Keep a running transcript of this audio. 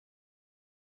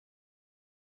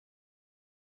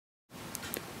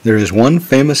There is one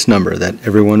famous number that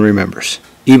everyone remembers,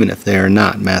 even if they are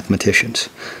not mathematicians.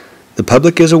 The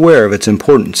public is aware of its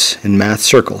importance in math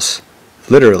circles,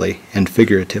 literally and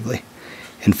figuratively.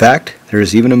 In fact, there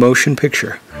is even a motion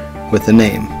picture with the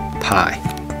name pi.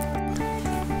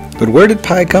 But where did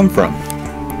pi come from?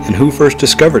 And who first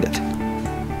discovered it?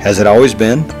 Has it always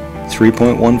been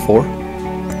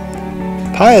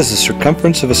 3.14? Pi is the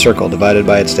circumference of a circle divided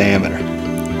by its diameter.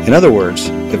 In other words,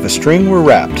 if a string were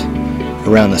wrapped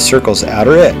around the circle's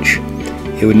outer edge,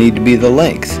 it would need to be the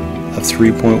length of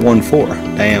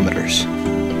 3.14 diameters.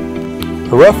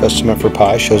 A rough estimate for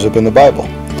pi shows up in the Bible,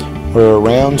 where a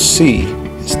round C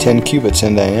is 10 cubits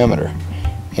in diameter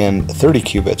and 30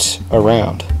 cubits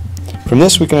around. From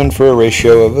this we can infer a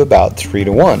ratio of about 3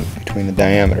 to 1 between the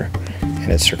diameter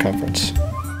and its circumference.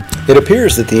 It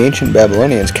appears that the ancient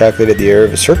Babylonians calculated the area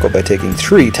of a circle by taking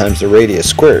 3 times the radius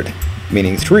squared,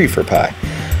 meaning 3 for pi.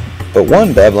 But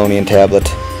one Babylonian tablet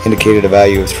indicated a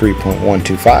value of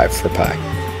 3.125 for pi.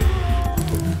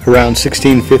 Around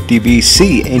 1650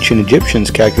 BC, ancient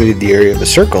Egyptians calculated the area of a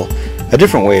circle a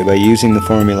different way by using the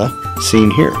formula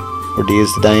seen here, where d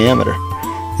is the diameter.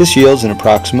 This yields an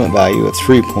approximate value of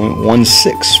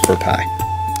 3.16 for pi.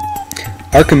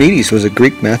 Archimedes was a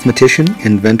Greek mathematician,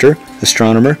 inventor,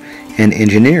 astronomer, and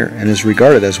engineer, and is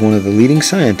regarded as one of the leading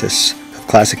scientists of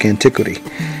classic antiquity.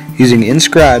 Using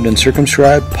inscribed and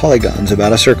circumscribed polygons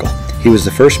about a circle, he was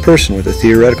the first person with a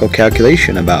theoretical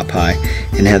calculation about pi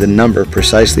and had the number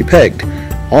precisely pegged,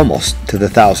 almost to the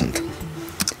thousandth.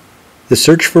 The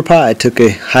search for pi took a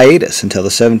hiatus until the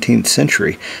 17th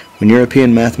century, when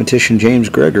European mathematician James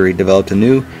Gregory developed a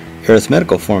new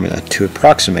arithmetical formula to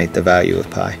approximate the value of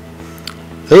pi.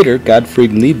 Later,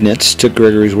 Gottfried Leibniz took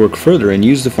Gregory's work further and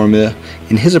used the formula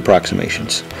in his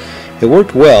approximations. It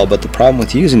worked well, but the problem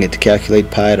with using it to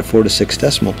calculate pi to 4 to 6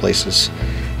 decimal places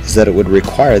is that it would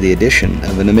require the addition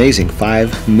of an amazing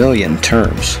 5 million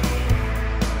terms.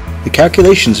 The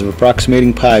calculations of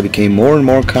approximating pi became more and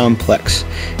more complex,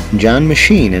 and John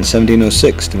Machine in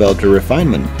 1706 developed a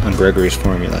refinement on Gregory's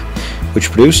formula,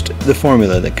 which produced the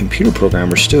formula that computer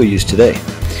programmers still use today.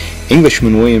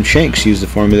 Englishman William Shanks used the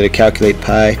formula to calculate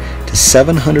pi to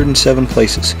 707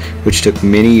 places, which took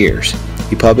many years.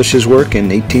 He published his work in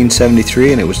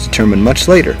 1873, and it was determined much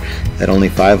later that only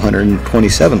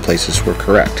 527 places were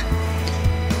correct.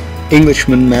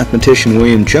 Englishman mathematician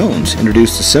William Jones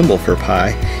introduced the symbol for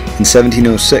pi in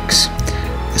 1706.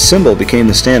 The symbol became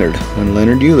the standard when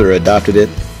Leonard Euler adopted it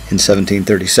in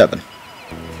 1737.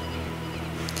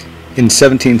 In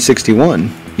 1761,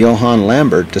 Johann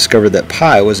Lambert discovered that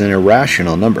pi was an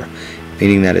irrational number,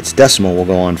 meaning that its decimal will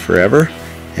go on forever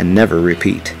and never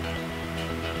repeat.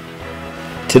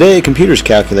 Today, computers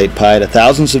calculate pi to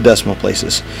thousands of decimal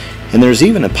places, and there's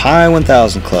even a Pi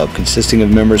 1000 club consisting of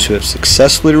members who have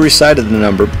successfully recited the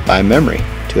number by memory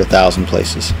to 1,000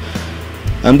 places.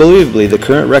 Unbelievably, the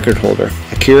current record holder,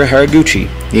 Akira Haraguchi,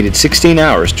 needed 16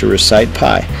 hours to recite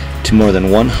pi to more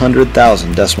than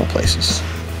 100,000 decimal places.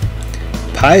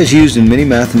 Pi is used in many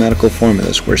mathematical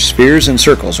formulas where spheres and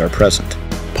circles are present.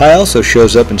 Pi also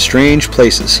shows up in strange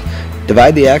places.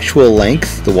 Divide the actual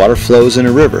length the water flows in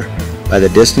a river by the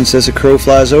distance as a crow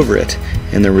flies over it,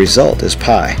 and the result is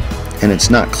pi, and it's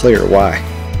not clear why.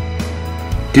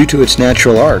 Due to its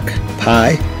natural arc,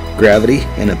 pi, gravity,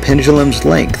 and a pendulum's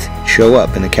length show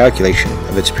up in the calculation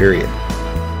of its period.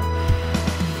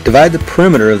 Divide the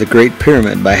perimeter of the Great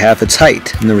Pyramid by half its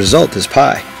height, and the result is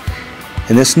pi.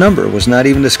 And this number was not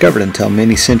even discovered until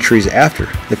many centuries after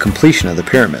the completion of the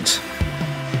pyramids.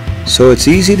 So it's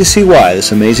easy to see why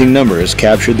this amazing number has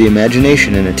captured the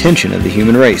imagination and attention of the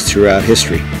human race throughout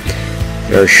history.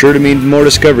 There are sure to be more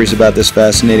discoveries about this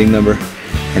fascinating number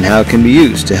and how it can be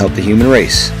used to help the human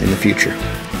race in the future.